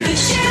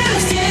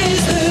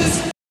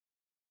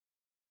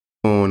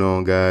Going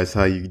on, guys?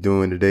 How you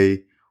doing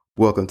today?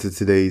 Welcome to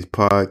today's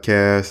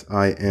podcast.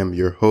 I am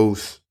your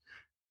host,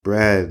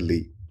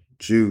 Bradley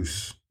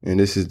Juice, and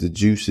this is the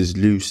Juice is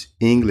Loose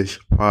English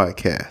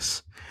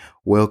podcast.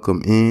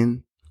 Welcome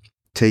in.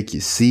 Take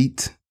your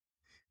seat.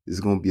 This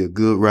is going to be a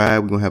good ride.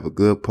 We're going to have a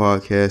good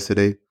podcast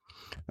today.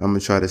 I'm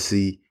going to try to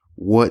see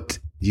what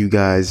you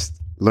guys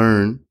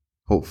learn.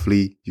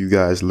 Hopefully, you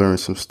guys learned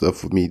some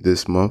stuff with me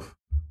this month.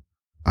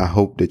 I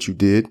hope that you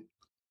did.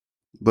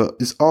 But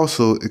it's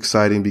also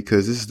exciting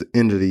because this is the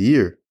end of the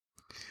year.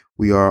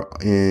 We are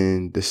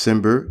in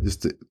December. It's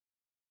the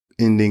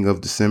ending of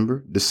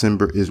December.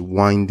 December is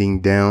winding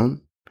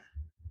down.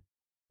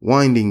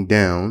 Winding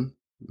down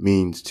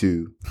means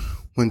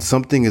when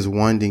something is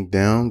winding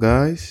down,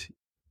 guys,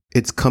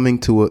 it's coming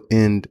to an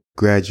end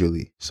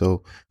gradually.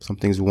 So if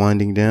something's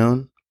winding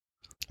down,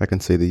 I can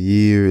say the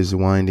year is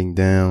winding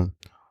down,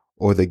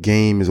 or the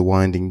game is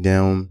winding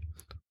down,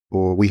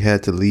 or we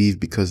had to leave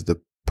because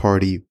the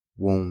party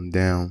wound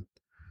down.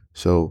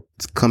 So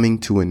it's coming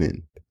to an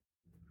end.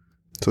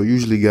 So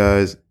usually,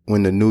 guys,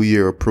 when the new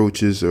year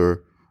approaches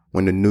or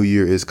when the new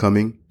year is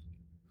coming,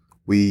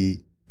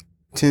 we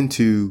tend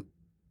to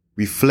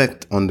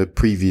reflect on the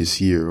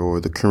previous year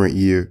or the current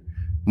year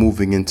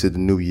moving into the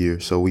new year.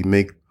 So we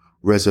make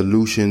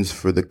resolutions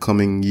for the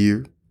coming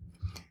year.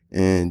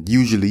 And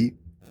usually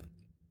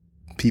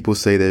people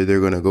say that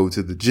they're going to go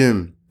to the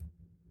gym.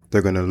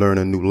 They're going to learn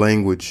a new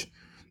language.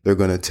 They're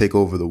going to take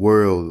over the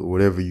world or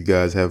whatever you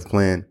guys have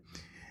planned.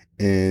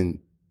 And,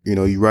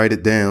 you write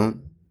it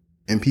down,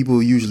 and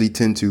people usually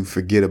tend to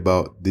forget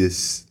about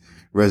this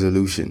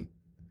resolution.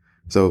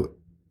 So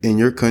in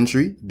your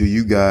country, do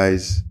you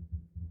guys,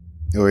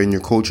 or in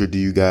your culture, do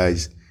you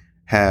guys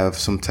have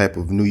some type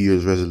of New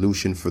Year's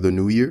resolution for the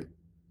new year?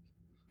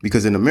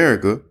 Because in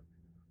America,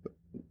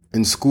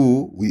 in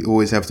school, we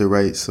always have to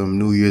write some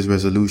New Year's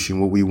resolution.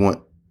 What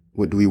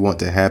do we want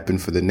to happen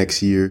for the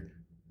next year?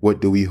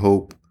 What do we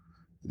hope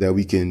that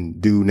we can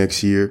do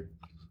next year?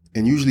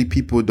 And usually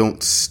people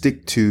don't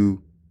stick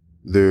to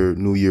their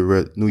New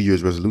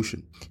Year's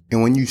resolution.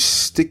 And when you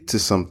stick to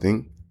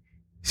something,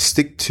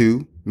 stick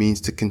to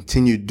means to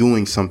continue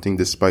doing something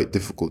despite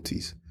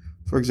difficulties.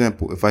 For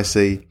example, if I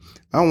say,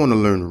 I want to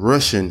learn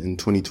Russian in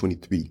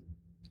 2023,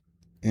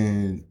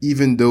 and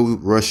even though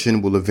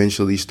Russian will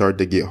eventually start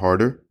to get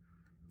harder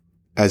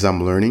as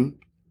I'm learning,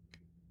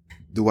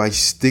 do I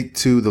stick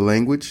to the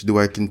language? Do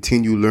I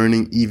continue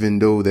learning even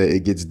though that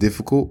it gets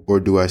difficult? Or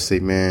do I say,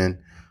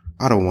 man,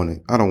 I don't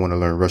want to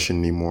learn Russian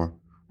anymore,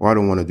 or I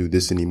don't want to do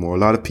this anymore? A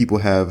lot of people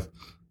have,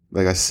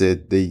 like I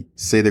said, they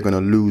say they're going to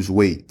lose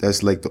weight.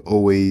 That's like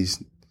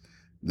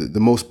the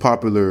most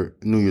popular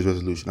New Year's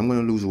resolution. I'm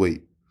going to lose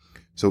weight.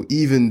 So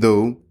even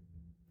though,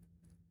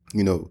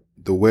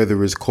 the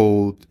weather is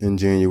cold in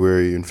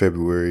January and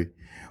February,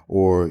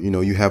 or,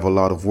 you have a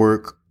lot of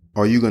work,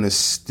 are you going to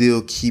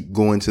still keep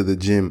going to the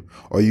gym?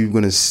 Are you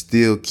going to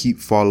still keep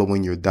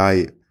following your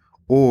diet?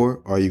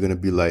 Or are you going to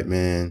be like,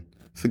 man,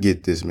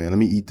 forget this, man. Let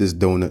me eat this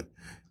donut.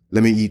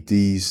 Let me eat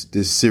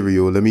this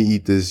cereal. Let me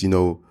eat this,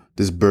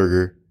 this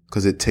burger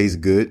because it tastes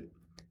good,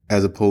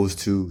 as opposed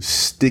to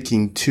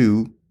sticking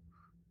to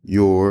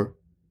your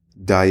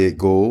diet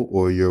goal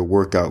or your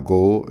workout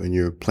goal and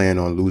your plan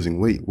on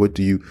losing weight. What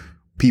do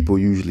people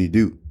usually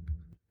do?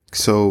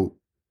 So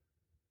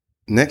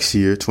next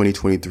year,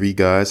 2023,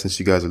 guys, since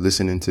you guys are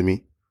listening to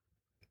me,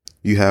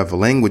 you have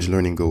language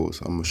learning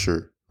goals, I'm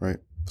sure, right?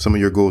 Some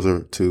of your goals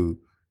are to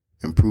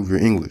improve your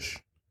English.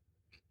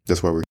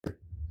 That's why we're here.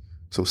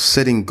 So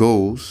setting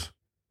goals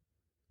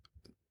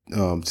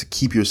to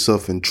keep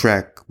yourself in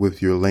track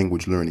with your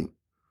language learning.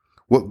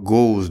 What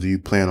goals do you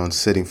plan on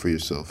setting for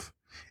yourself?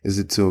 Is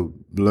it to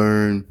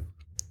learn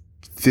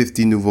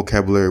 50 new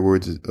vocabulary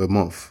words a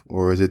month?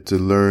 Or is it to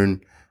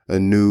learn a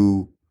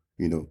new,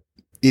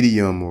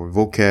 idiom or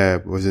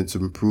vocab? Or is it to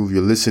improve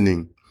your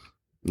listening?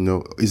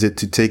 Is it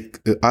to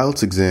take the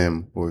IELTS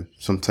exam or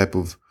some type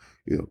of,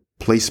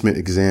 placement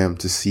exam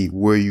to see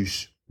where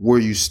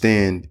you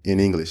stand in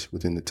English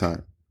within the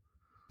time?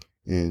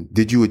 And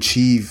did you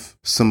achieve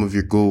some of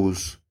your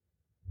goals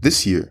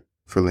this year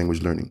for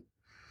language learning?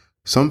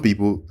 Some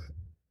people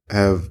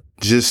have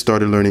just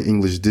started learning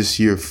English this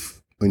year,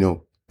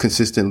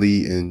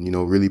 consistently and,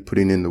 really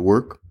putting in the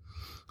work.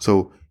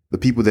 So the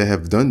people that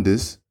have done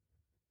this,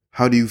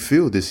 how do you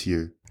feel this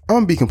year? I'm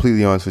going to be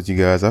completely honest with you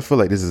guys. I feel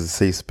like this is a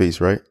safe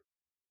space, right?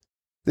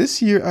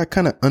 This year, I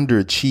kind of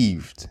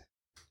underachieved.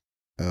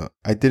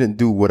 I didn't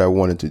do what I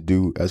wanted to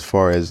do as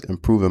far as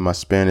improving my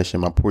Spanish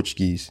and my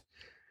Portuguese.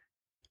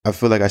 I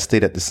feel like I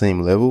stayed at the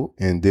same level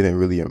and didn't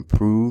really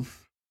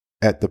improve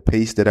at the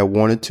pace that I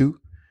wanted to.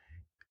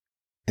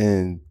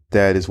 And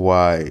that is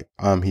why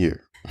I'm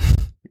here,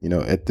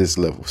 at this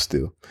level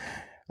still.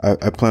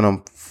 I plan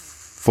on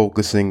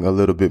focusing a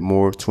little bit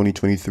more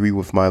 2023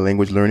 with my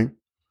language learning,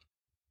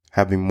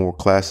 having more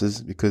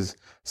classes, because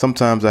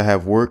sometimes I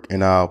have work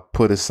and I'll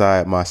put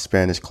aside my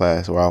Spanish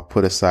class or I'll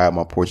put aside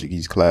my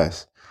Portuguese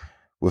class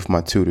with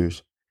my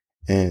tutors.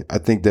 And I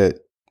think that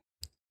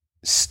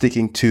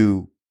sticking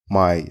to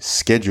my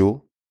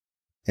schedule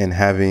and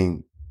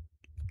having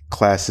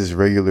classes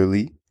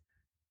regularly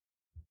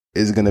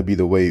is going to be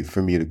the way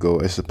for me to go,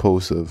 as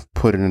opposed to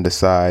putting it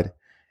aside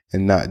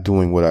and not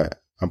doing what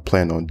I'm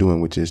planning on doing,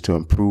 which is to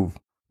improve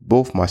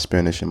both my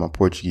Spanish and my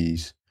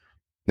Portuguese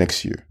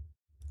next year.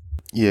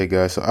 Yeah,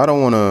 guys. So I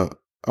don't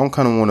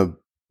kind of want to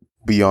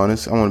be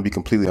honest. I want to be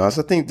completely honest.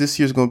 I think this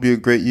year's going to be a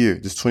great year.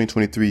 This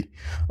 2023.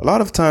 A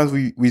lot of times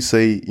we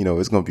say,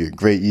 it's going to be a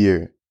great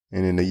year,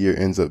 and then the year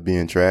ends up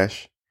being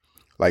trash.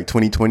 Like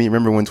 2020.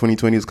 Remember when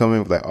 2020 was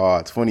coming? It was like,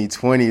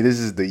 2020, this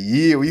is the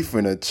year we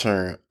finna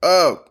turn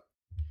up.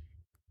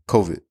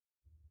 COVID.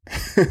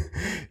 So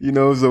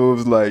it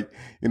was like,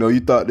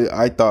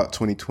 I thought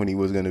 2020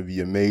 was going to be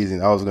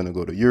amazing. I was going to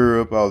go to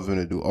Europe. I was going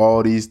to do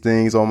all these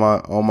things on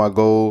my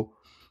goal.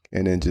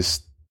 And then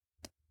just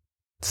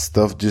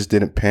stuff just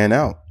didn't pan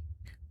out.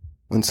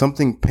 When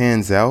something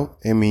pans out,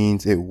 it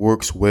means it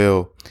works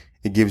well.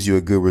 It gives you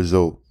a good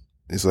result.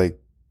 It's like,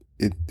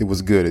 it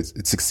was good.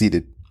 It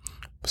succeeded.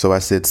 So I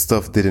said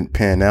stuff didn't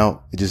pan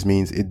out. It just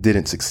means it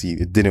didn't succeed.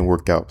 It didn't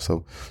work out.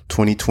 So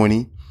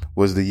 2020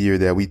 was the year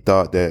that we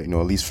thought that, at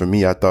least for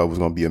me, I thought it was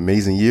going to be an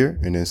amazing year.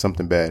 And then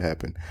something bad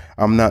happened.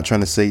 I'm not trying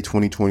to say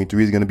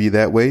 2023 is going to be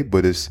that way,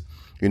 but it's,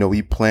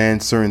 we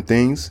planned certain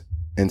things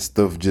and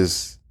stuff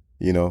just,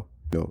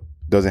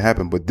 doesn't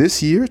happen. But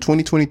this year,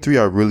 2023,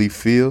 I really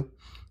feel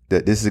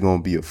that this is going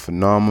to be a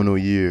phenomenal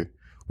year.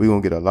 We're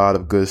going to get a lot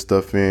of good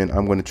stuff in.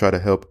 I'm going to try to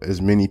help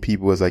as many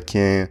people as I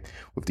can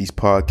with these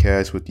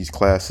podcasts, with these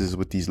classes,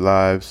 with these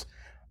lives,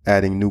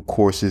 adding new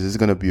courses. It's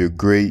going to be a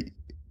great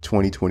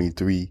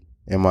 2023,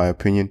 in my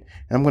opinion.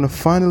 And I'm going to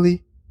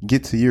finally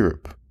get to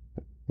Europe.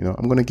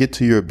 I'm going to get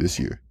to Europe this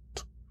year.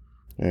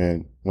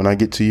 And when I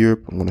get to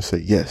Europe, I'm going to say,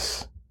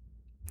 yes,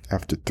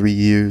 after 3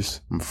 years,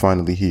 I'm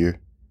finally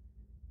here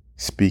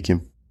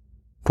speaking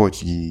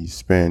Portuguese,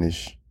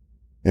 Spanish,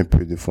 un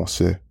peu de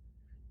français.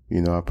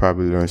 I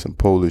probably learned some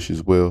Polish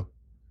as well.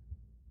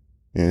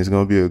 And it's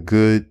going to be a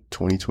good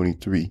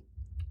 2023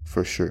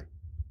 for sure.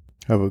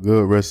 Have a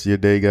good rest of your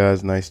day,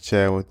 guys. Nice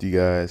chatting with you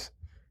guys.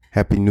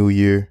 Happy New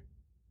Year.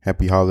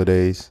 Happy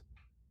holidays.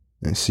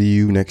 And see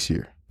you next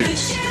year.